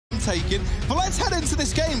taken. But let's head into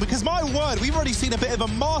this game, because my word, we've already seen a bit of a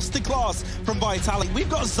masterclass from Vitality. We've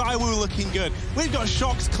got ZywOo looking good. We've got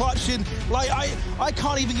Shox clutching. Like, I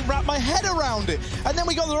can't even wrap my head around it. And then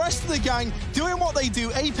we got the rest of the gang doing what they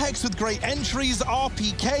do. Apex with great entries,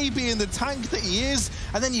 RPK being the tank that he is.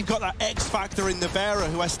 And then you've got that X factor in Navera,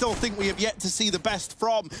 who I still think we have yet to see the best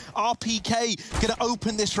from. RPK gonna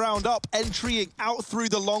open this round up, entering out through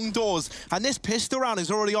the long doors. And this pistol round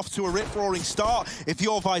is already off to a rip-roaring start if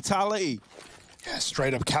you're Vitality. Yeah,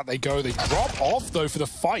 straight up cat they go. They drop off, though, for the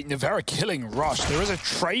fight. Navera killing Rush. There is a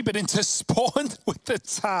trade, but into Spawn with the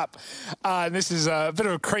tap. And this is a bit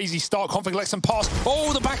of a crazy start. Config lets him pass.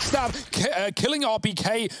 Oh, the backstab, killing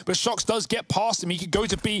RPK, but Shox does get past him. He could go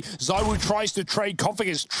to B. ZywOo tries to trade. Config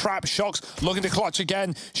is trapped. Shox looking to clutch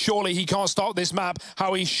again. Surely he can't start this map.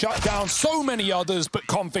 How he shut down so many others, but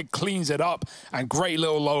Config cleans it up. And great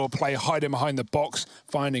little lower play, hiding behind the box,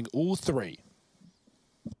 finding all three.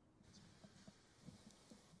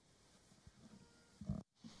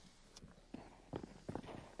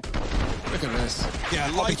 Look at this. Yeah,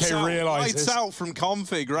 lights out from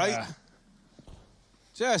Config, right? Yeah.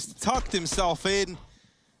 Just tucked himself in,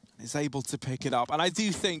 is able to pick it up. And I do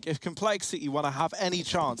think if Complexity want to have any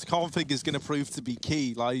chance, Config is going to prove to be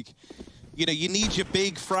key. Like, you know, you need your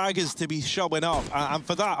big fraggers to be showing up. And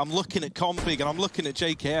for that, I'm looking at Config and I'm looking at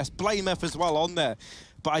JKS. BlameF as well on there.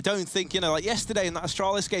 But I don't think, you know, like yesterday in that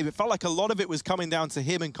Astralis game, it felt like a lot of it was coming down to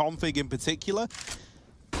him and Config in particular.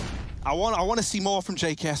 I want to see more from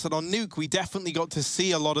JKS, and on Nuke, we definitely got to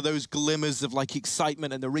see a lot of those glimmers of like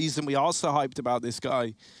excitement and the reason we are so hyped about this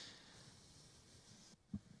guy.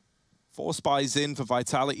 4 spies in for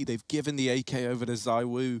Vitality. They've given the AK over to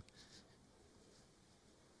ZywOo.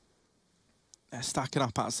 They're stacking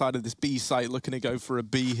up outside of this B site, looking to go for a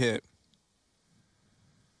B hit.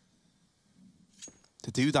 To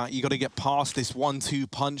do that, you got to get past this 1-2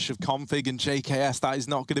 punch of Config and JKS. That is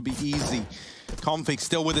not going to be easy. Config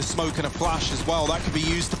still with a smoke and a flash as well. That could be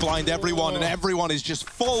used to blind everyone, and everyone is just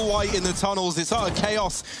full white in the tunnels. It's utter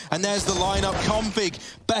chaos, and there's the lineup. Config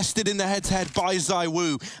bested in the head-to-head by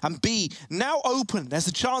ZywOo. And B, now open. There's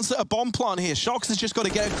a chance at a bomb plant here. Shox has just got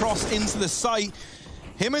to get across into the site.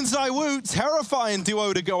 Him and ZywOo, terrifying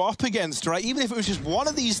duo to go up against, right? Even if it was just one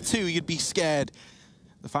of these two, you'd be scared.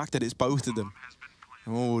 The fact that it's both of them.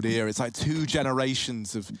 Oh dear, it's like 2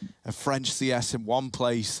 generations of French CS in one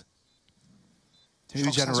place. 2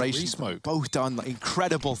 generations, both done like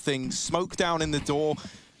incredible things. Smoke down in the door.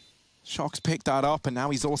 Shox picked that up, and now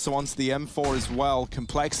he's also onto the M4 as well.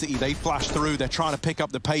 Complexity, they flash through. They're trying to pick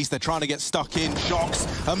up the pace. They're trying to get stuck in.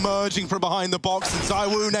 Shox emerging from behind the box, and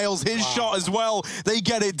ZywOo nails his shot as well. They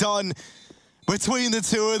get it done. Between the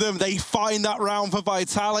two of them, they find that round for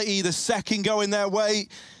Vitality. The second going their way.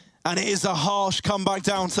 And it is a harsh comeback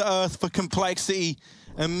down to earth for Complexity.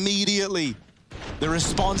 Immediately, the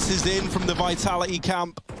response is in from the Vitality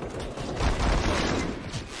camp.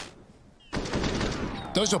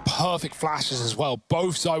 Those were perfect flashes as well.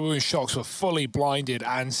 Both ZywOo and Shox were fully blinded,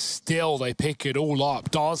 and still they pick it all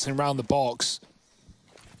up, dancing around the box.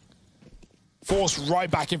 Force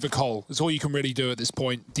right back in for Cole. That's all you can really do at this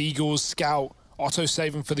point. Deagles, Scout, Otto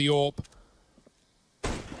saving for the AWP.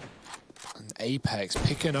 Apex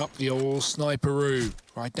picking up the old sniperoo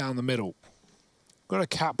right down the middle. Got a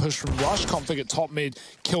cat push from Rush. Config at top mid,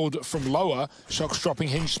 killed from lower. Shox dropping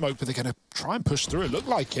hinge smoke, but they're going to try and push through. It looked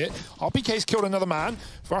like it. RPK's killed another man.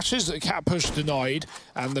 Rush's cat push denied,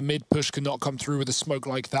 and the mid push could not come through with a smoke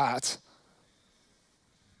like that.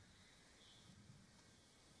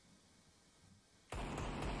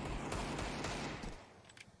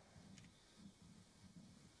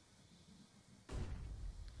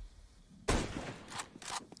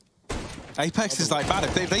 Apex is like, man,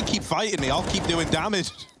 if they keep fighting me, I'll keep doing damage.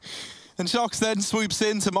 And Shox then swoops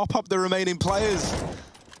in to mop up the remaining players.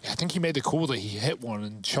 Yeah, I think he made the call that he hit one,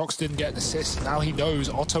 and Shox didn't get an assist. Now he knows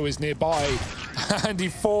Otto is nearby, and he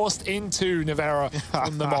forced into Navera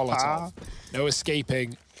from the Molotov. No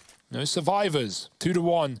escaping, no survivors.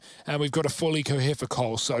 2-1, and we've got a full eco here for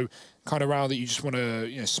Cole. So kind of round that you just want to,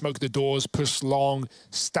 you know, smoke the doors, push long,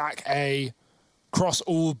 stack A, cross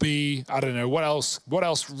all B. I don't know, what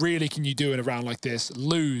else really can you do in a round like this?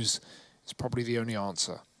 Lose is probably the only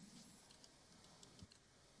answer.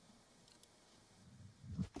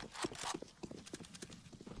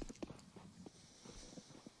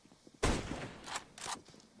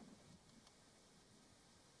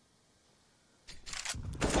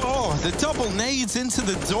 Oh, the double nades into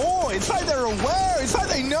the door. It's like they're aware. It's like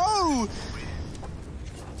they know.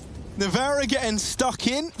 Navera getting stuck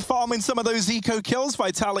in, farming some of those eco kills.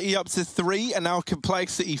 Vitality up to 3, and now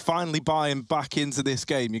Complexity finally buying back into this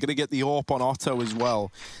game. You're going to get the AWP on Otto as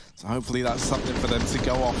well. So hopefully that's something for them to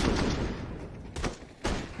go off of.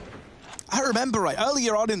 I remember right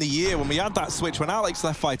earlier on in the year when we had that switch, when Alex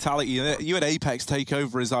left Vitality, you had Apex take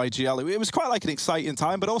over as IGL. It was quite like an exciting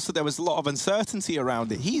time, but also there was a lot of uncertainty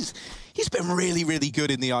around it. He's been really, really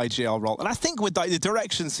good in the IGL role. And I think with the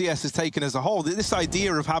direction CS has taken as a whole, this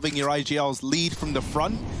idea of having your IGLs lead from the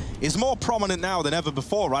front is more prominent now than ever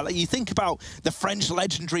before, right? Like you think about the French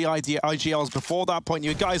legendary IGLs before that point,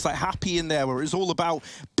 you had guys like Happy in there where it was all about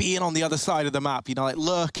being on the other side of the map, you know, like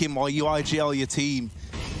lurking while you IGL your team.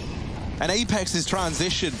 And Apex's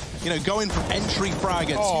transition, you know, going from entry fragger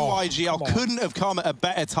to IGL couldn't have come at a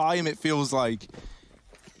better time, it feels like.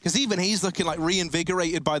 Because even he's looking like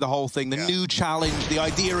reinvigorated by the whole thing, the new challenge, the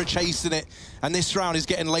idea of chasing it. And this round is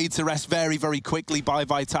getting laid to rest very, very quickly by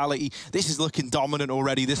Vitality. This is looking dominant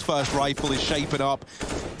already. This first rifle is shaping up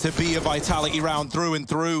to be a Vitality round through and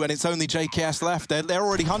through, and it's only JKS left. They're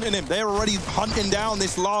already hunting him. They're already hunting down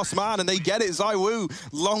this last man, and they get it. ZywOo,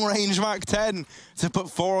 long-range MAC-10 to put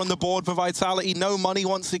 4 on the board for Vitality. No money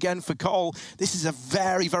once again for Cole. This is a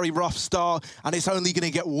very, very rough start, and it's only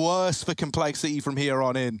going to get worse for Complexity from here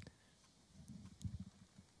on in.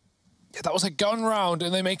 Yeah, that was a gun round,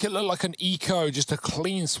 and they make it look like an eco, just a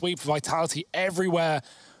clean sweep for Vitality everywhere,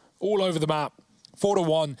 all over the map.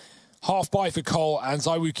 4-1, half buy for Cole, and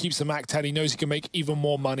ZywOo keeps the MAC-10. He knows he can make even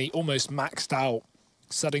more money, almost maxed out,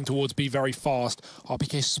 setting towards B very fast.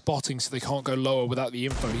 RPK spotting, so they can't go lower without the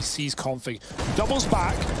info. He sees Config, doubles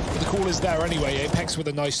back, but the call is there anyway. Apex with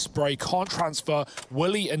a nice spray, can't transfer.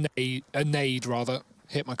 Willie a nade rather.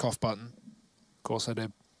 Hit my cough button. Of course I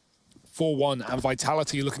did. 4-1, and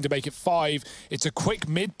Vitality looking to make it 5. It's a quick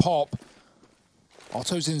mid-pop.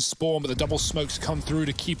 Otto's in spawn, but the double smokes come through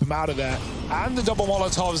to keep him out of there. And the double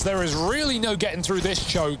Molotovs. There is really no getting through this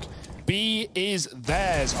choke. B is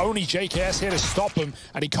theirs. Only JKS here to stop him,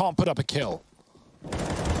 and he can't put up a kill.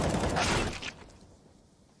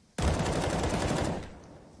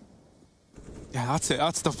 Yeah, that's it.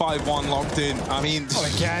 That's the 5-1 locked in. I mean...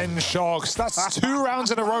 Again, Shox. That's 2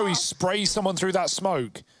 rounds in a row he sprays someone through that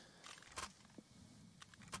smoke.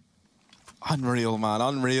 Unreal, man,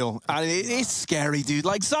 unreal. And it's scary, dude.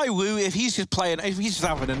 Like ZywOo, if he's just playing, if he's just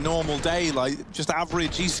having a normal day, like just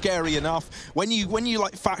average, he's scary enough. When you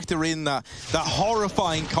like factor in that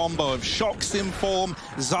horrifying combo of Shox in form,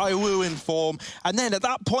 ZywOo in form, and then at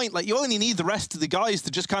that point, like you only need the rest of the guys to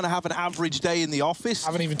just kind of have an average day in the office.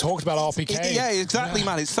 Haven't even talked about RPK. Yeah, exactly,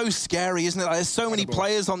 man. It's so scary, isn't it? Like, there's so many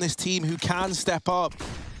players on this team who can step up.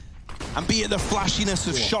 And be it the flashiness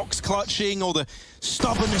of Shox clutching or the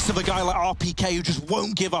stubbornness of a guy like RPK who just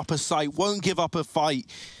won't give up a sight, won't give up a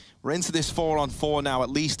fight. We're into this 4-on-4 now.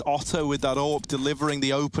 At least Otto with that AWP delivering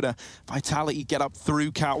the opener. Vitality get up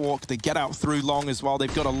through Catwalk. They get out through Long as well.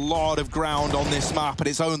 They've got a lot of ground on this map, and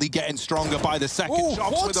it's only getting stronger by the second.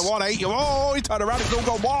 Shox with the 180. Oh, he turned around. It's all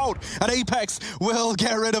gone wild. And Apex will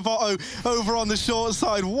get rid of Otto over on the short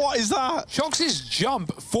side. What is that? Shox's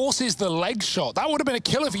jump forces the leg shot. That would have been a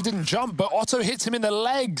kill if he didn't jump, but Otto hits him in the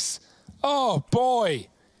legs. Oh, boy.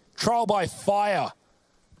 Trial by fire.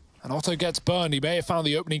 And Otto gets burned. He may have found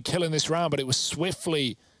the opening kill in this round, but it was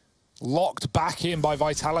swiftly locked back in by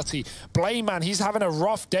Vitality. Blame, man, he's having a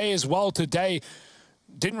rough day as well today.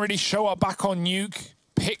 Didn't really show up back on Nuke.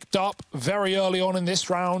 Picked up very early on in this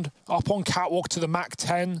round. Up on Catwalk to the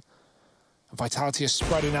MAC-10. And Vitality is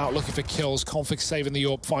spreading out, looking for kills. Config saving the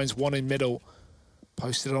AWP, finds one in middle.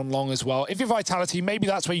 Posted on Long as well. If you're Vitality, maybe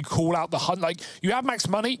that's where you call out the hunt. Like, you have max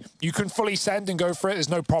money. You can fully send and go for it. There's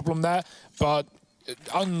no problem there. But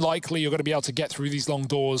unlikely you're going to be able to get through these long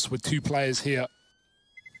doors with 2 players here.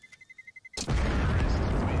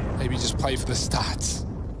 Maybe just play for the stats.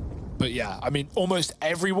 But yeah, I mean, almost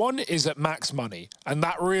everyone is at max money. And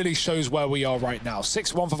that really shows where we are right now.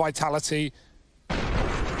 6-1 for Vitality.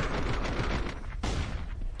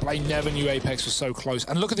 I never knew Apex was so close.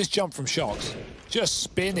 And look at this jump from Shox. Just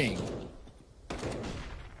spinning.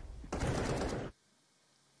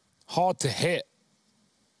 Hard to hit.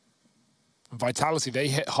 Vitality, they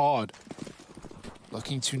hit hard.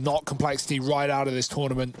 Looking to knock Complexity right out of this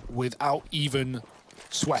tournament without even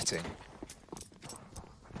sweating.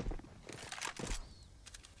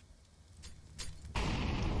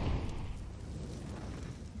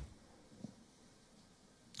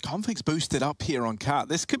 Config's boosted up here on Cat.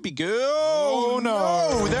 This could be good. Oh,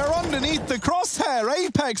 no. They're underneath the crosshair.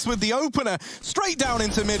 Apex with the opener. Straight down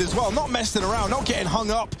into mid as well. Not messing around, not getting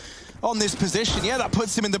hung up on this position. Yeah, that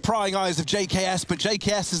puts him in the prying eyes of JKS, but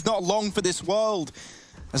JKS is not long for this world.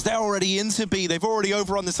 as they're already into B. They've already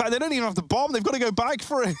overrun the side. They don't even have the bomb. They've got to go back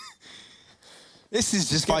for it. This is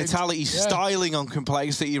just Vitality styling on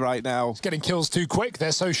Complexity right now. It's getting kills too quick.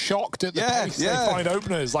 They're so shocked at the pace they find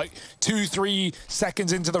openers. Like 2-3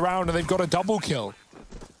 seconds into the round and they've got a double kill.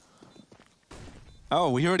 Oh,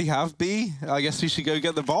 we already have B. I guess we should go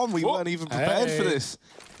get the bomb. We weren't even prepared for this.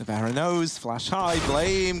 Nevera knows. Flash high.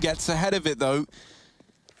 Blame gets ahead of it, though.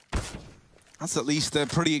 That's at least a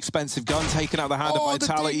pretty expensive gun taken out of the hand of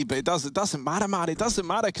Vitality, but it doesn't matter, man. It doesn't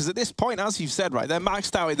matter, because at this point, as you've said, right, they're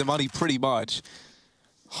maxed out in the money pretty much.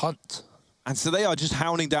 Hunt. And so they are just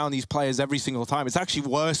hounding down these players every single time. It's actually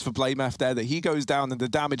worse for BlameF there that he goes down and the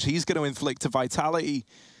damage he's going to inflict to Vitality.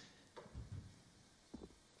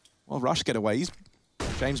 Well, Rush getaways.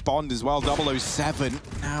 James Bond as well, 007.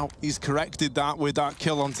 Now he's corrected that with that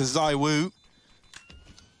kill onto ZywOo.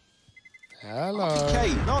 Hello.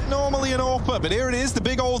 Okay, not normally an AWPer, but here it is, the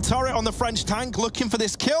big old turret on the French tank looking for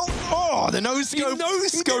this kill. Oh, the no-scope.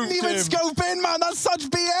 He didn't even scope in, man. That's such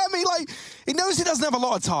BM. He knows he doesn't have a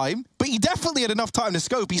lot of time, but he definitely had enough time to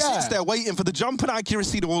scope. He sits there waiting for the jump and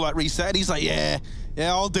accuracy to all reset. And he's like, yeah,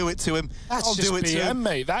 I'll do it to him. I'll do it to him,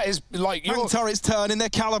 mate. That is like your turret's turning. They're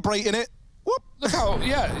calibrating it. Whoop. Look how,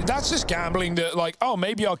 that's just gambling that, like, oh,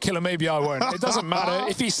 maybe I'll kill him, maybe I won't. It doesn't matter.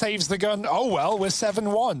 If he saves the gun, oh, well, we're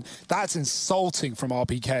 7-1. That's insulting from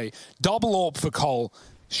RPK. Double AWP for Cole.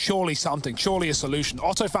 Surely something, surely a solution.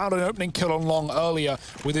 Otto found an opening kill on long earlier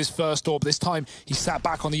with his first AWP. This time, he sat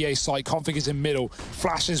back on the A site. Config is in middle.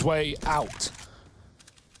 Flash his way out.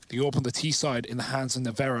 The AWP on the T side in the hands of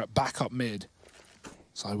Nevera, back up mid.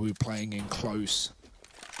 ZywOo playing in close.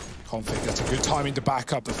 Config, that's a good timing to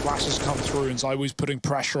back up. The flashes come through and ZywOo's putting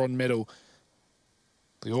pressure on middle.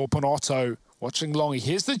 The AWP on Otto, watching long. He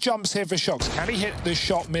hears the jumps here for Shox. Can he hit the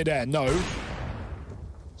shot mid-air? No.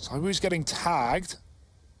 ZywOo's getting tagged.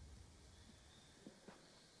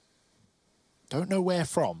 Don't know where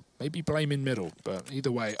from. Maybe blame in middle, but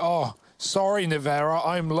either way. Oh, sorry, Nevera,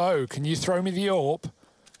 I'm low. Can you throw me the AWP?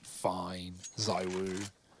 Fine, ZywOo.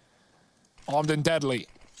 Armed and deadly.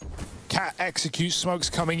 Cat executes, smoke's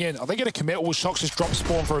coming in. Are they going to commit? Will Shox just drop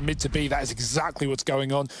spawn for a mid to B? That is exactly what's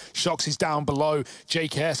going on. Shox is down below.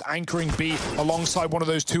 JKS anchoring B alongside one of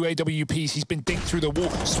those two AWPs. He's been dinked through the wall.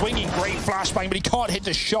 Swinging great flashbang, but he can't hit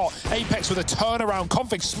the shot. Apex with a turnaround.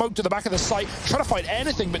 Config smoked to the back of the site. Trying to find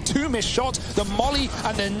anything, but two missed shots. The molly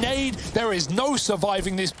and the nade. There is no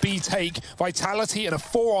surviving this B take. Vitality and a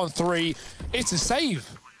 4-on-3. It's a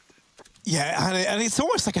save. Yeah, and it's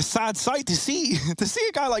almost like a sad sight to see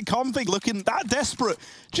a guy like Config looking that desperate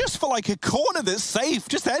just for like a corner that's safe,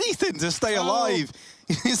 just anything to stay alive.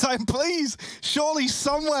 He's like, please, surely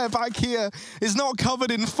somewhere back here is not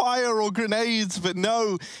covered in fire or grenades, but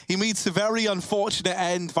no, he meets a very unfortunate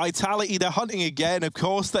end. Vitality, they're hunting again, of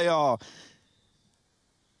course they are.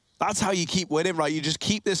 That's how you keep winning, right? You just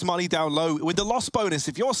keep this money down low. With the loss bonus,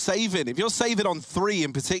 if you're saving on 3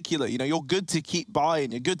 in particular, you know, you're good to keep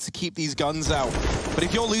buying. You're good to keep these guns out. But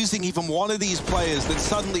if you're losing even one of these players, then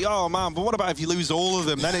suddenly, oh man, but what about if you lose all of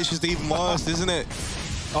them? Then it's just even worse, isn't it?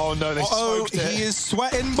 Oh no, they smoked it. He is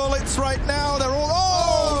sweating bullets right now. They're all,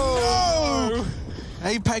 oh no!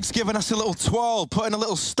 Apex giving us a little twirl, putting a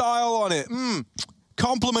little style on it.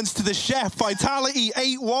 Compliments to the chef. Vitality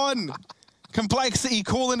 8-1. Complexity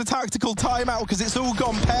calling a tactical timeout because it's all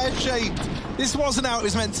gone pear-shaped. This wasn't how it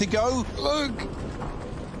was meant to go. Look.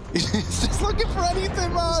 He's just looking for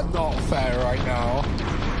anything, man. It's not fair right now.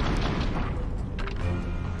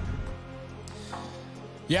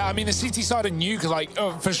 Yeah, I mean, the CT side of Nuke, like,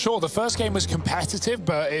 for sure, the first game was competitive,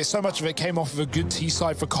 but so much of it came off of a good T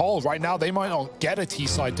side for Cole. Right now, they might not get a T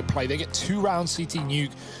side to play. They get 2 rounds CT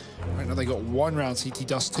Nuke. Right now they got 1 round CT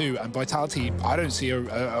Dust2, and Vitality, I don't see a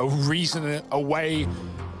reason, a way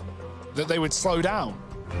that they would slow down.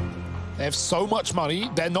 They have so much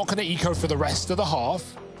money, they're not going to eco for the rest of the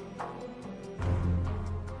half.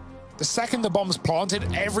 The second the bomb's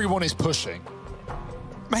planted, everyone is pushing.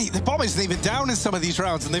 Mate, the bomb isn't even down in some of these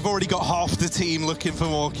rounds, and they've already got half the team looking for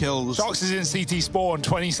more kills. Shox is in CT spawn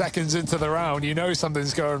 20 seconds into the round. You know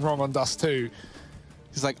something's going wrong on Dust2.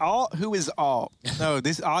 He's like, art? Who is art? No,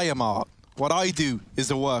 I am art. What I do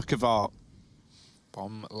is a work of art.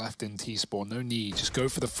 Bomb left in T-spawn, no need. Just go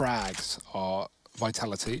for the frags.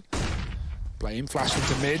 Vitality. Blame flashed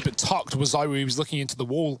into mid, but tucked was ZywOo. He was looking into the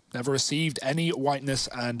wall. Never received any whiteness,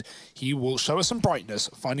 and he will show us some brightness,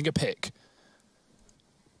 finding a pick.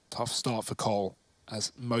 Tough start for Cole,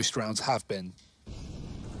 as most rounds have been.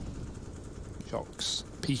 Shox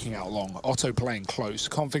peeking out long. Otto playing close.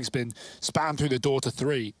 Config's been spammed through the door to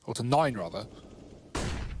 3, or to 9 rather.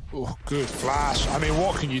 Oh, good flash. I mean,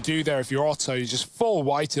 what can you do there if you're Otto? He's just full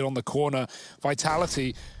whited on the corner.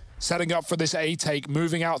 Vitality setting up for this A take,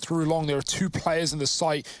 moving out through long. There are 2 players in the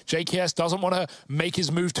site. JKS doesn't want to make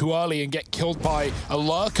his move too early and get killed by a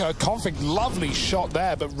lurker. Config, lovely shot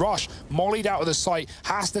there, but Rush, mollied out of the site,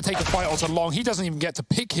 has to take a fight onto long. He doesn't even get to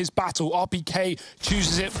pick his battle. RPK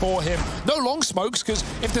chooses it for him. No long smokes, because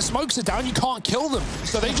if the smokes are down, you can't kill them.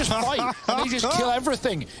 So they just fight, and they just kill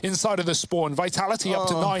everything inside of the spawn. Vitality up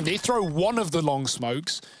to 9. They throw one of the long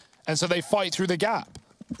smokes, and so they fight through the gap.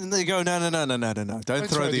 And they go, no. Don't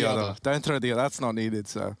throw the other. Don't throw the other. That's not needed,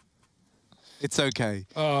 so it's okay.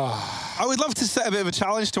 I would love to set a bit of a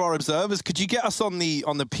challenge to our observers. Could you get us on the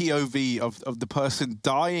POV of the person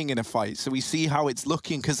dying in a fight so we see how it's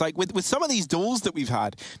looking? Because like with some of these duels that we've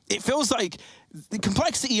had, it feels like the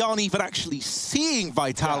Complexity aren't even actually seeing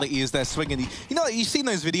Vitality as they're swinging. You know, you've seen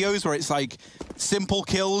those videos where it's like simple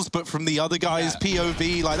kills, but from the other guy's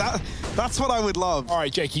POV, like that. That's what I would love. All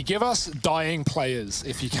right, Jakey, give us dying players,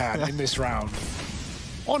 if you can, in this round.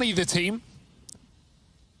 On either team.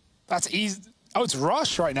 That's easy. Oh, it's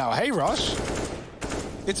Rush right now. Hey, Rush.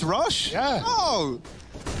 It's Rush? Yeah. Oh,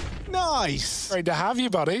 nice. Great to have you,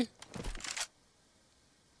 buddy.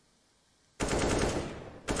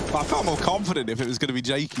 I felt more confident if it was going to be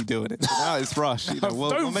Jakey doing it. Now it's Rush. You know,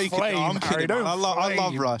 we'll make flame, it. No, I'm kidding. Harry, I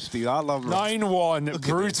love Rush, dude. I love Rush. 9-1,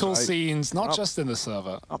 brutal scenes, not just in the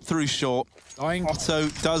server. Up through short. Otto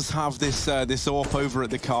does have this this AWP over at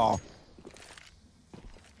the car.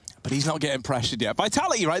 But he's not getting pressured yet.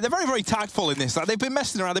 Vitality, right? They're very, very tactful in this. Like, they've been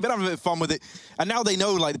messing around. They've been having a bit of fun with it. And now they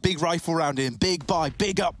know, like, the big rifle round in, big buy,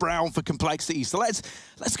 big up round for Complexity. So let's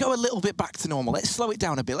go a little bit back to normal. Let's slow it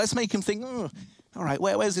down a bit. Let's make him think, oh, all right,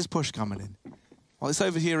 where's this push coming in? Well, it's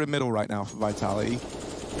over here in middle right now for Vitality.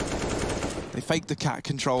 They faked the cat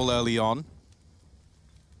control early on.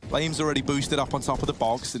 Flame's already boosted up on top of the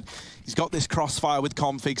box. And he's got this crossfire with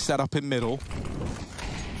config set up in middle.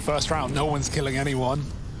 First round, no one's killing anyone.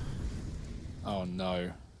 Oh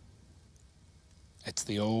no. It's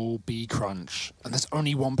the old B crunch. And there's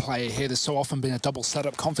only one player here. There's so often been a double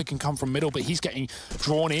setup. Config can come from middle, but he's getting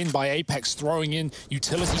drawn in by Apex, throwing in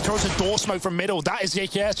utility. Throws a door smoke from middle. That is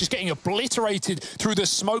JKS just getting obliterated through the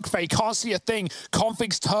smoke fade. Can't see a thing.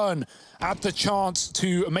 Config's turn at the chance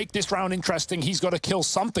to make this round interesting. He's got to kill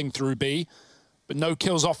something through B, but no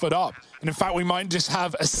kills offered up. And in fact, we might just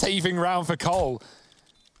have a saving round for Cole.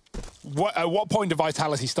 At what point do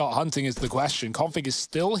Vitality start hunting is the question. Config is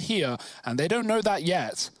still here, and they don't know that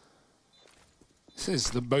yet. This is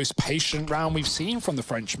the most patient round we've seen from the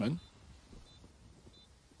Frenchman.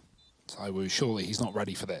 Taiwu, surely he's not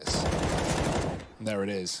ready for this. And there it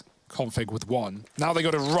is. Config with 1. Now they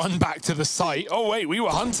got to run back to the site. Oh, wait, we were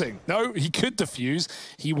hunting. No, he could defuse.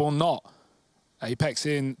 He will not. Apex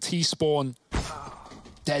in, T-spawn.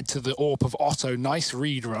 Dead to the AWP of Otto. Nice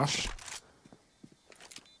read, Rush.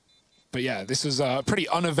 But yeah, this is a pretty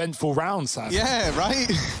uneventful round, sadly. Yeah,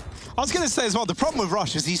 right? I was going to say as well, the problem with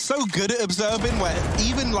Rush is he's so good at observing where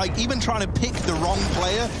even trying to pick the wrong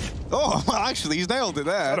player. Oh, well, actually, he's nailed it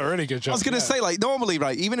there. Got a really good job. I was going to say, like, normally,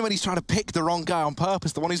 right, even when he's trying to pick the wrong guy on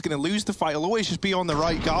purpose, the one who's going to lose the fight will always just be on the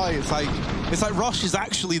right guy. It's like Rush is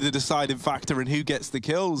actually the deciding factor in who gets the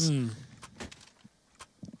kills.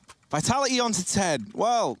 Vitality onto 10.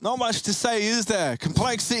 Well, not much to say, is there?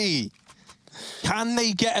 Complexity. Can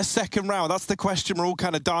they get a second round? That's the question we're all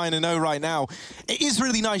kind of dying to know right now. It is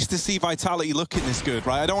really nice to see Vitality looking this good,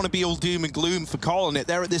 right? I don't want to be all doom and gloom for calling it.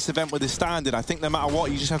 They're at this event with a standard. I think no matter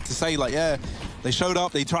what, you just have to say, like, yeah, they showed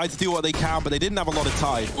up, they tried to do what they can, but they didn't have a lot of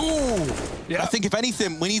time. Ooh! Yeah. I think, if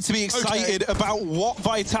anything, we need to be excited about what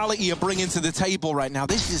Vitality are bringing to the table right now.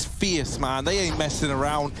 This is fierce, man. They ain't messing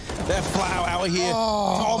around. They're flat out here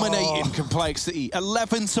dominating Complexity.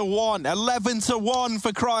 11-1. 11-1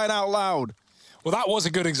 for crying out loud. Well, that was a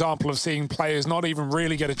good example of seeing players not even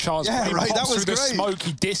really get a chance. Yeah, right, that was through the smoke,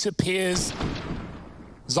 he disappears.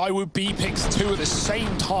 Zywoo B picks 2 at the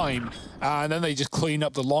same time, and then they just clean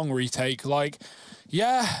up the long retake. Like,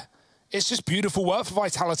 yeah, it's just beautiful work for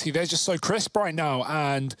Vitality. They're just so crisp right now,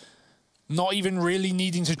 and not even really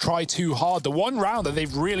needing to try too hard. The one round that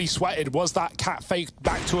they've really sweated was that cat fake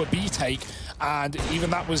back to a B take, and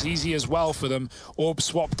even that was easy as well for them. Orb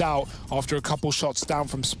swapped out after a couple shots down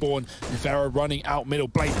from spawn. Nivera running out middle.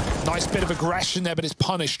 Blade, nice bit of aggression there, but it's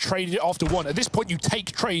punished. Traded it after 1. At this point, you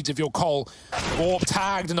take trades if you're Cole. Orb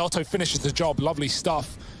tagged, and Otto finishes the job. Lovely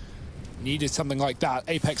stuff. Needed something like that.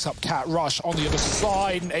 Apex up cat, Rush on the other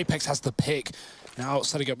side, and Apex has the pick. Now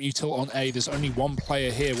setting up util on A. There's only one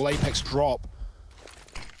player here. Will Apex drop?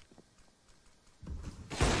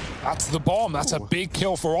 That's the bomb. That's a big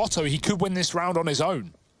kill for Otto. He could win this round on his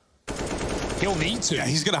own. He'll need to. Yeah,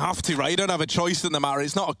 he's going to have to, right? You don't have a choice in the matter.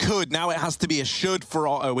 It's not a could. Now it has to be a should for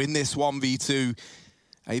Otto in this 1v2.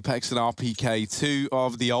 Apex and RPK, two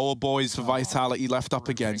of the old boys for Vitality left up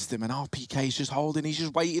against him. And RPK's just holding, he's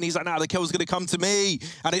just waiting. He's like, nah, the kill's going to come to me.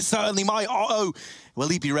 And it certainly might. Otto, will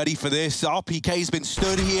he be ready for this? RPK's been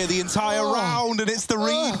stood here the entire round, and it's the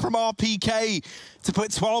read from RPK to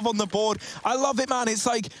put 12 on the board. I love it, man. It's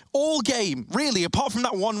like all game, really, apart from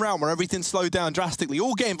that one round where everything slowed down drastically,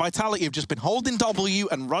 all game Vitality have just been holding W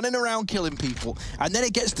and running around killing people. And then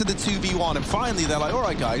it gets to the 2v1, and finally they're like, all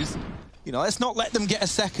right, guys, you know, let's not let them get a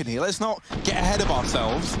second here. Let's not get ahead of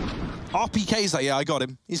ourselves. RPK's like, yeah, I got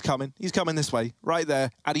him. He's coming. He's coming this way, right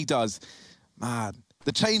there. And he does. Man,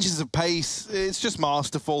 the changes of pace, it's just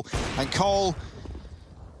masterful. And Cole,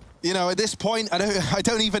 you know, at this point, I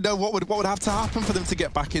don't even know what would have to happen for them to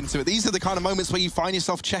get back into it. These are the kind of moments where you find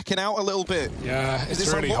yourself checking out a little bit. Yeah,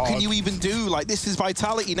 it's really like, what hard. can you even do? Like, this is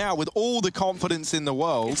Vitality now with all the confidence in the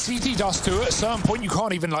world. It's CT Dust2. At a certain point, you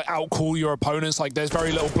can't even like outcall your opponents. Like, there's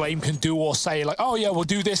very little Blame can do or say like, oh yeah, we'll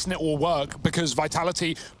do this and it will work, because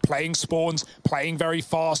Vitality playing spawns, playing very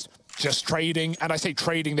fast, just trading, and I say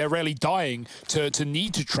trading, they're rarely dying to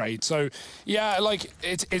need to trade. So yeah, like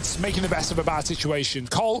it's making the best of a bad situation.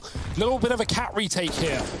 Cole, a little bit of a cat retake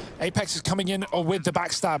here. Apex is coming in with the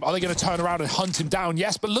backstab. Are they going to turn around and hunt him down?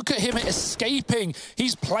 Yes, but look at him escaping.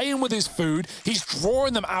 He's playing with his food. He's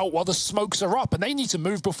drawing them out while the smokes are up, and they need to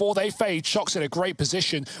move before they fade. Shock's in a great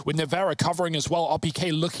position with Nevera covering as well.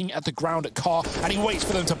 RPK looking at the ground at Car, and he waits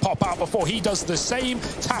for them to pop out before he does the same,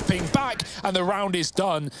 tapping back, and the round is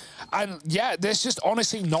done. And yeah, there's just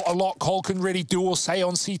honestly not a lot Cole can really do or say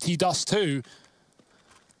on CT Dust2.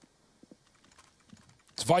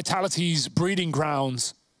 It's Vitality's breeding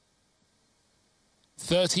grounds.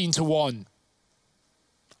 13-1.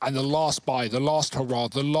 And the last buy, the last hurrah,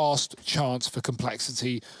 the last chance for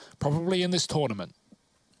Complexity, probably in this tournament.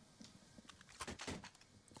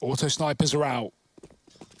 Auto snipers are out.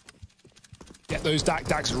 Get those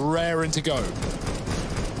Dak-Daks raring to go.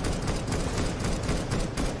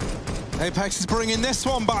 Apex is bringing this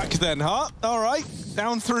one back then, huh? All right,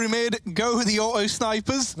 down through mid, go with the auto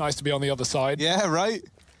snipers. Nice to be on the other side. Yeah, right.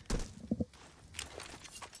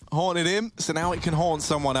 Haunted him, so now it can haunt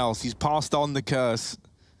someone else. He's passed on the curse.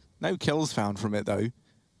 No kills found from it, though.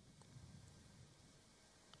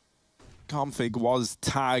 Config was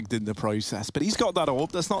tagged in the process, but he's got that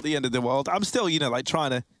orb. That's not the end of the world. I'm still, you know, like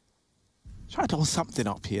trying to do something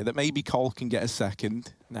up here that maybe Cole can get a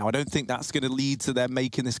second. Now, I don't think that's going to lead to them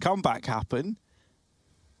making this comeback happen.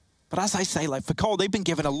 But as I say, like for Cole, they've been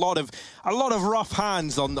given a lot of rough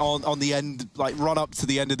hands on the end, like run up to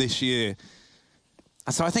the end of this year.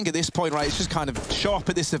 And so I think at this point, right, it's just kind of show up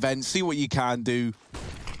at this event, see what you can do.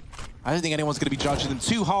 I don't think anyone's going to be judging them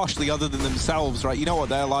too harshly other than themselves, right? You know what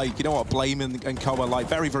they're like. You know what Blame and Co are like.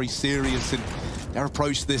 Very, very serious in their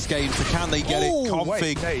approach to this game. So can they get it?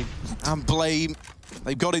 Config and Blame.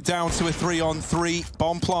 They've got it down to a 3-on-3.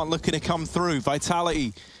 Bomb plant looking to come through.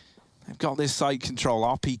 Vitality. They've got this site control.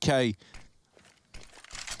 RPK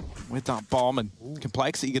with that bomb, and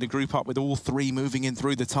Complexity going to group up with all three moving in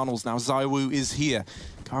through the tunnels. Now ZywOo is here.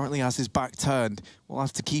 Currently has his back turned. Will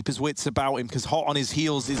have to keep his wits about him because hot on his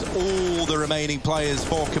heels is all the remaining players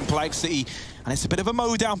for Complexity. And it's a bit of a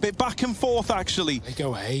mow down, bit back and forth actually. They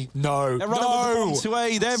go A. No. They're running with the bomb to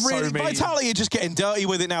A. They're really, Vitality are just getting dirty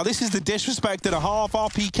with it now. This is the disrespect and a half.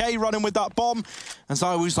 RPK running with that bomb. And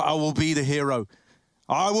ZywOo's like, I will be the hero.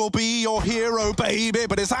 I will be your hero, baby,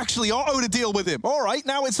 but it's actually Otto to deal with him. All right,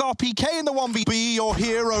 now it's RPK in the 1v2. Be your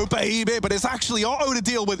hero, baby, but it's actually Otto to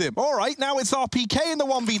deal with him. All right, now it's RPK in the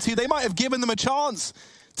 1v2. They might have given them a chance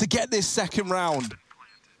to get this second round.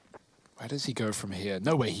 Where does he go from here?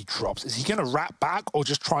 No way he drops. Is he going to wrap back or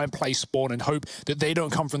just try and play spawn and hope that they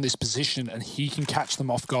don't come from this position and he can catch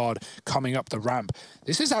them off guard coming up the ramp?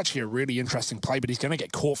 This is actually a really interesting play, but he's going to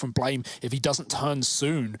get caught from Blame if he doesn't turn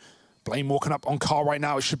soon. Blame walking up on Car right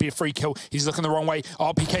now. It should be a free kill. He's looking the wrong way.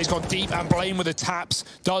 RPK's gone deep, and Blame with the taps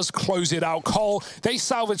does close it out. Cole, they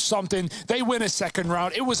salvage something. They win a second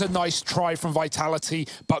round. It was a nice try from Vitality,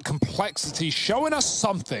 but Complexity showing us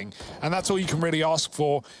something, and that's all you can really ask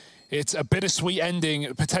for. It's a bittersweet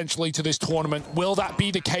ending, potentially, to this tournament. Will that be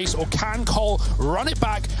the case, or can Cole run it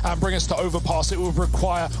back and bring us to Overpass? It will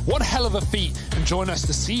require one hell of a feat, and join us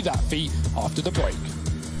to see that feat after the break.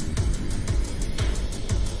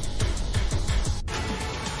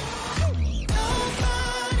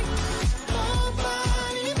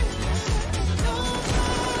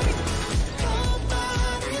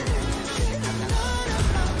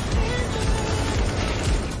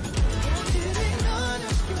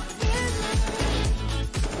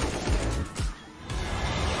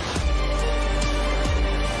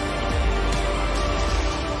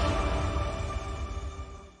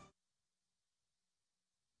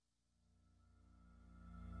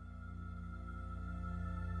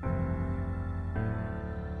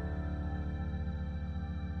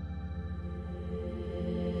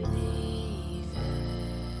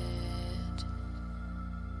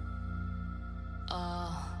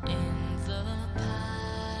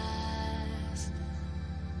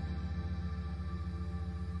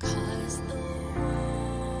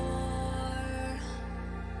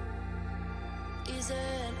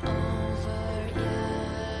 isn't over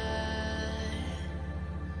yet.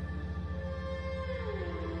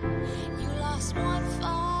 You lost one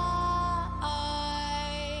fight,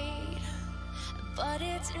 but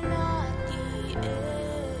it's not the end.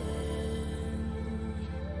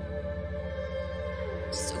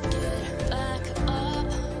 So get back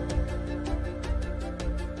up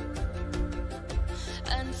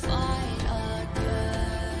and fight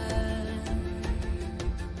again.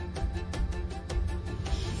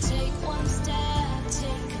 Take one step,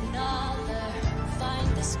 take another. Find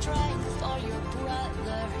the strength for your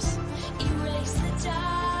brothers. Erase the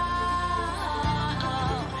doubt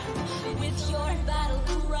with your battle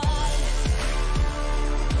cry.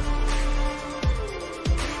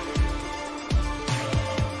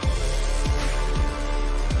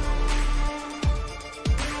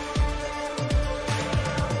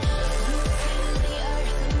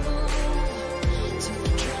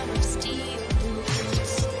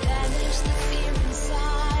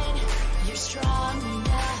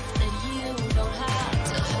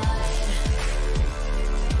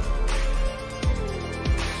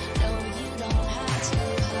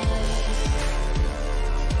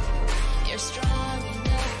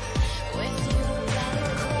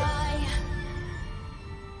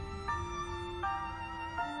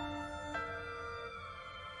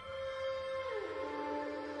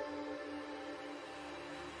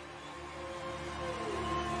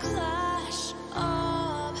 Clash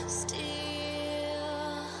of steel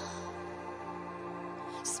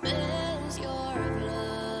spills your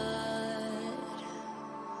blood.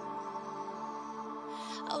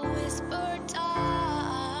 A whisper doubt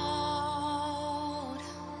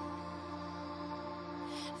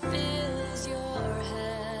fills your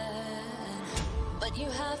head, but you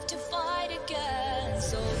have to fight again.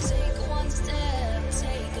 So take one step,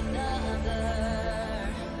 take another.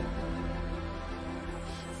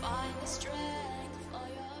 Find the strength for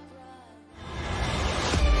your brother.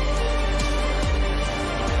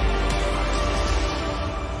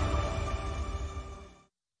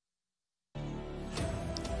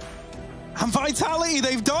 And Vitality,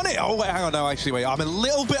 they've done it. Oh, wait, hang on, no, actually, wait. I'm a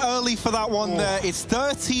little bit early for that one there. It's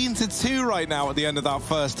 13-2 right now at the end of that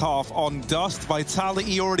first half on Dust.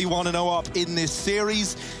 Vitality already 1-0 up in this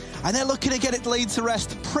series, and they're looking to get it laid to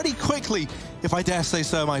rest pretty quickly, if I dare say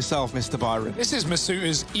so myself, Mr. Byron. This is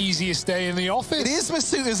Masuuta's easiest day in the office. It is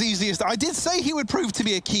Masuuta's easiest. I did say he would prove to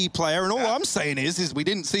be a key player, and all I'm saying is we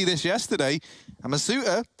didn't see this yesterday. And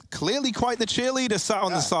Masuuta, clearly quite the cheerleader, sat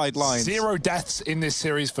on the sidelines. 0 deaths in this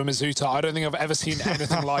series for Masuuta. I don't think I've ever seen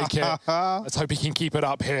anything like it. Let's hope he can keep it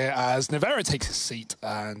up here as Nevera takes his seat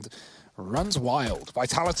and runs wild.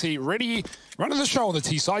 Vitality really running the show on the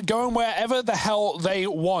T side, going wherever the hell they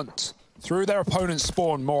want. Through their opponent's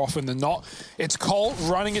spawn more often than not. It's Cole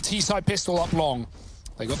running a T-side pistol up long.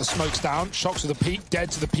 They got the smokes down, shocks to the peak, dead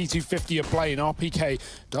to the P250 of Blaine. RPK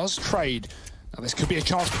does trade. Now this could be a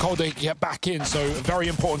chance for Cole to get back in, so a very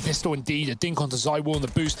important pistol indeed. A dink onto Zywoo on the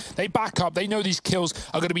boost. They back up, they know these kills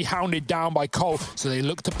are going to be hounded down by Cole, so they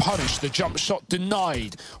look to punish. The jump shot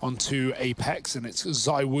denied onto Apex, and it's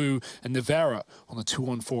Zywoo and Nevera on the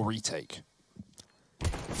 2-on-4 retake.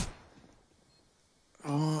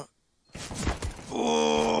 Oh,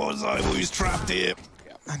 Zywoo's trapped here.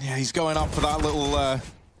 And yeah, he's going up for that little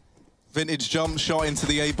vintage jump shot into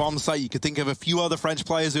the A-bomb site. You could think of a few other French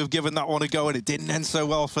players who have given that one a go, and it didn't end so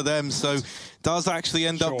well for them. So does actually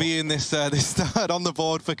end up being this this third on the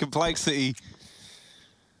board for Complexity.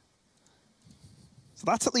 So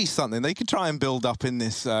that's at least something they could try and build up in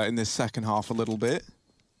this second half a little bit.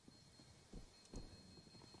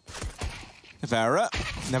 Nevera.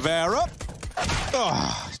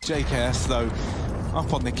 Oh, JKS, though,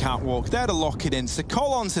 up on the catwalk. There to lock it in. So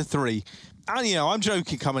Cole on to 3. And, you know, I'm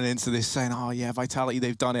joking coming into this saying, oh, yeah, Vitality,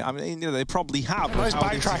 they've done it. I mean, you know, they probably have. Nice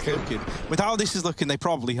backtracking. With how this is looking, they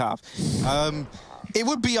probably have. It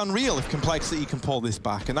would be unreal if Complexity can pull this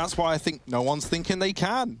back, and that's why I think no one's thinking they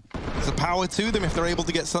can. There's a power to them if they're able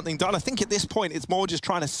to get something done. I think at this point, it's more just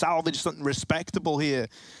trying to salvage something respectable here.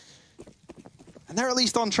 And they're at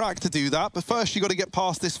least on track to do that, but first you got to get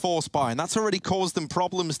past this force buy, and that's already caused them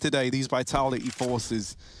problems today, these Vitality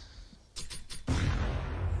forces.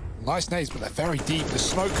 Nice nades, but they're very deep. The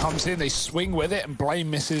smoke comes in, they swing with it, and Blaine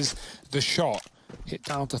misses the shot. Hit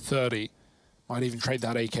down to 30. Might even trade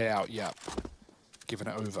that AK out, yeah. Giving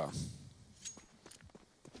it over.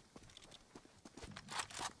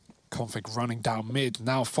 Config running down mid,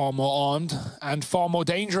 now far more armed and far more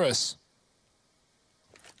dangerous.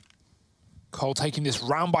 Cole taking this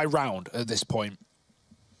round by round at this point.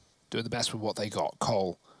 Doing the best with what they got.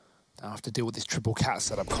 Cole, Now I have to deal with this triple cat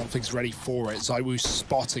setup. Config's ready for it. ZywOo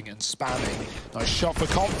spotting and spamming. Nice shot for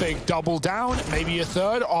Config. Double down, maybe a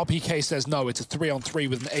third. RPK says no. It's a 3-on-3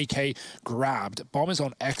 with an AK grabbed. Bomb is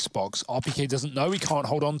on Xbox. RPK doesn't know he can't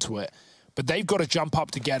hold on to it, but they've got to jump up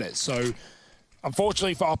to get it. So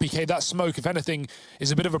unfortunately for RPK, that smoke, if anything, is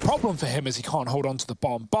a bit of a problem for him as he can't hold on to the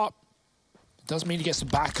bomb. But it does mean he gets to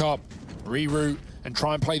back up, reroute, and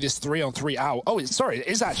try and play this 3-on-3 out. Oh, sorry, it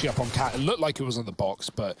is actually up on Cat. It looked like it was on the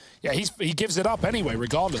box, but yeah, he gives it up anyway,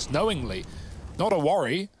 regardless, knowingly. Not a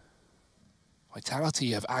worry.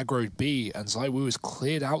 Vitality have aggroed B, and ZywOo has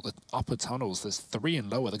cleared out the upper tunnels. There's 3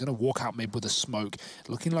 and lower. They're going to walk out mid with a smoke.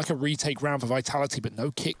 Looking like a retake round for Vitality, but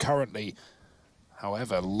no kit currently.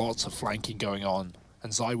 However, lots of flanking going on,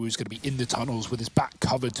 and ZywOo's going to be in the tunnels with his back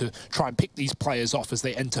covered to try and pick these players off as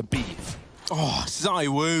they enter B. Oh,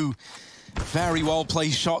 ZywOo. Very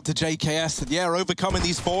well-placed shot to JKS. And yeah, overcoming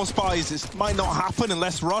these force buys, this might not happen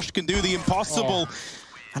unless Rush can do the impossible. Oh.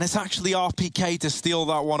 And it's actually RPK to steal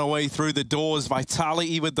that one away through the doors.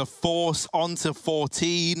 Vitality with the force onto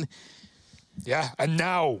 14. Yeah, and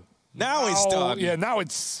now it's done. Yeah, now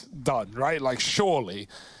it's done, right? Like, surely.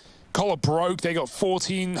 Collar broke. They got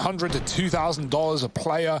 $1,400 to $2,000 a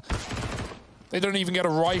player. They don't even get a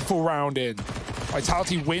rifle round in.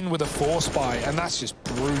 Vitality win with a force buy, and that's just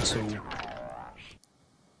brutal.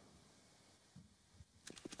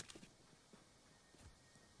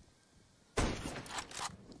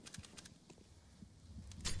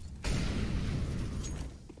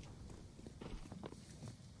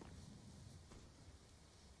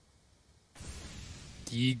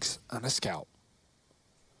 Deegs and a scout.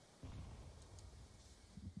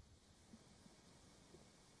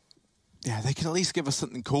 Yeah, they can at least give us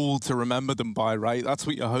something cool to remember them by, right? That's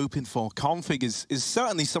what you're hoping for. Config is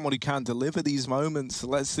certainly someone who can deliver these moments. So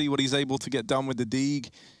let's see what he's able to get done with the Deeg.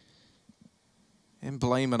 In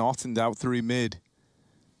Blame and Ottened out through mid.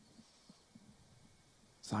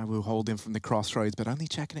 ZywOo holding from the crossroads, but only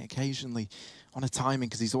checking it occasionally on a timing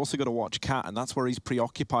because he's also got to watch Cat, and that's where he's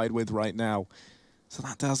preoccupied with right now. So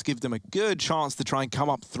that does give them a good chance to try and come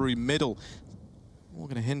up through middle. We're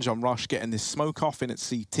going to hinge on Rush getting this smoke off in at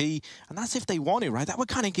CT, and that's if they want it, right? That would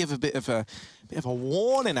kind of give a bit of a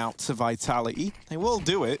warning out to Vitality. They will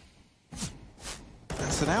do it.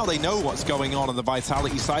 And so now they know what's going on the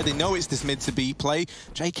Vitality side. They know it's this mid to B play.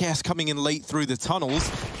 JKS coming in late through the tunnels.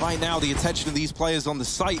 Right now, the attention of these players on the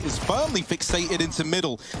site is firmly fixated into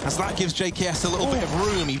middle, as that gives JKS a little bit of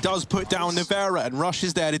room. He does put down Nivera, and Rush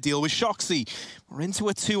is there to deal with Shoxy. We're into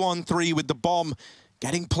a 2-on-3 with the bomb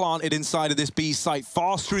getting planted inside of this B site,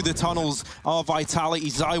 fast through the tunnels of Vitality.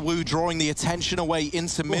 ZywOo drawing the attention away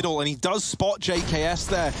into middle, and he does spot JKS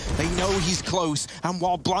there. They know he's close, and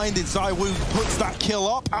while blinded, ZywOo puts that kill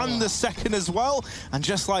up, and the second as well. And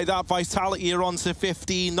just like that, Vitality are on to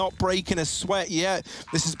 15, not breaking a sweat yet.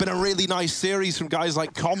 This has been a really nice series from guys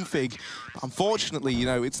like Config. Unfortunately, you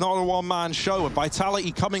know, it's not a one-man show. And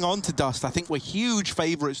Vitality coming on to Dust, I think we're huge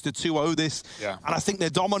favourites to 2-0 this. Yeah. And I think the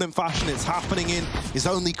dominant fashion it's happening in is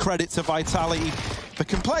only credit to Vitality. The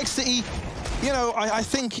Complexity, you know, I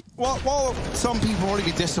think, while some people will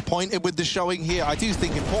already be disappointed with the showing here, I do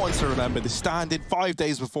think important to remember the standard 5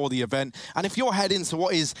 days before the event. And if you're heading to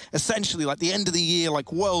what is essentially like the end of the year,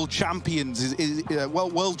 like World Champions,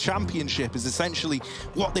 World Championship is essentially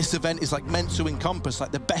what this event is like meant to encompass,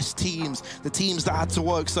 like the best teams, the teams that had to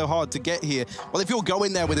work so hard to get here. Well, if you're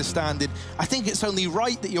going there with a standard, I think it's only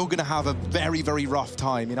right that you're going to have a very, very rough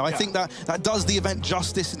time. You know, I think that does the event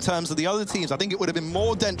justice in terms of the other teams. I think it would have been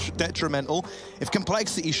more detrimental if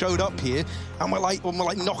Complexity showed up here and we're like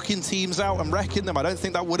knocking teams out and wrecking them. I don't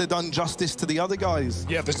think that would have done justice to the other guys.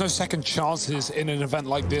 Yeah, there's no second chances in an event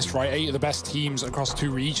like this, right? 8 of the best teams across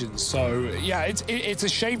 2 regions. So yeah, it's a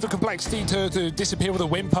shame for Complexity to disappear with a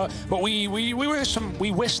whimper, but we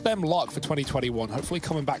wish them luck for 2021. Hopefully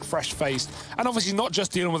coming back fresh-faced, and obviously not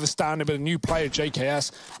just dealing with a standard, but a new player,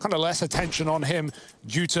 JKS. Kind of less attention on him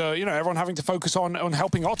due to, you know, everyone having to focus on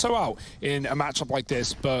helping Otto out in a matchup like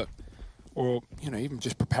this, but or, you know, even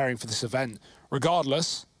just preparing for this event.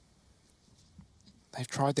 Regardless, they've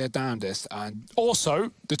tried their damnedest. And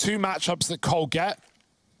also, the 2 matchups that Cole get,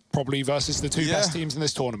 probably versus the 2 best teams in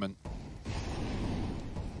this tournament.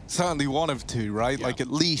 Certainly one of 2, right? Yeah. Like at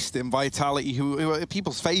least in Vitality, who are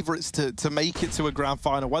people's favourites to make it to a grand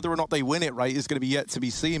final. Whether or not they win it, right, is going to be yet to be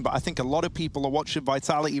seen. But I think a lot of people are watching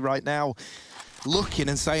Vitality right now, looking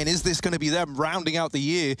and saying, is this going to be them rounding out the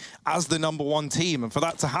year as the #1 team? And for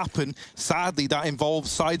that to happen, sadly, that involves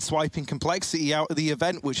sideswiping Complexity out of the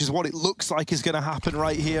event, which is what it looks like is going to happen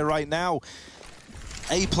right here, right now.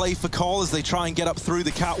 A play for Cole as they try and get up through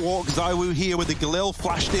the catwalk. Zywoo here with the Galil,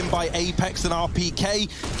 flashed in by Apex and RPK,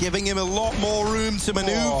 giving him a lot more room to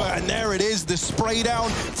maneuver. And there it is, the spray down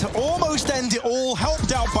to almost end it all,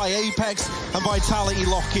 helped out by Apex, and Vitality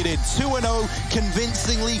lock it in. 2-0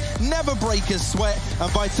 convincingly, never break a sweat,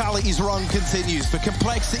 and Vitality's run continues. For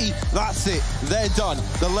Complexity, that's it, they're done.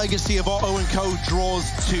 The legacy of Otto & Co draws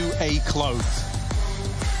to a close.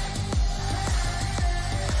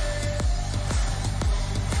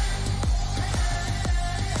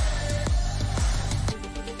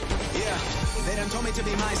 They done told me to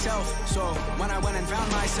be myself, so when I went and found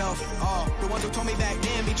myself, the ones who told me back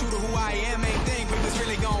then, be true to who I am, ain't think we was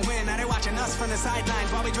really gonna win. Now they watching us from the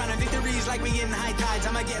sidelines while we trying to victories like we getting high tides.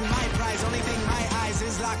 I'ma getting my prize, only thing my eyes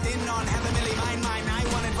is locked in on, have a milli mine. I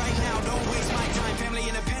want it right now, don't waste my time. Family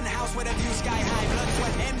in a penthouse with a view sky high, blood,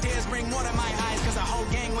 sweat, and tears bring water to my eyes, cause a whole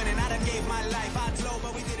gang winning, I done gave my life.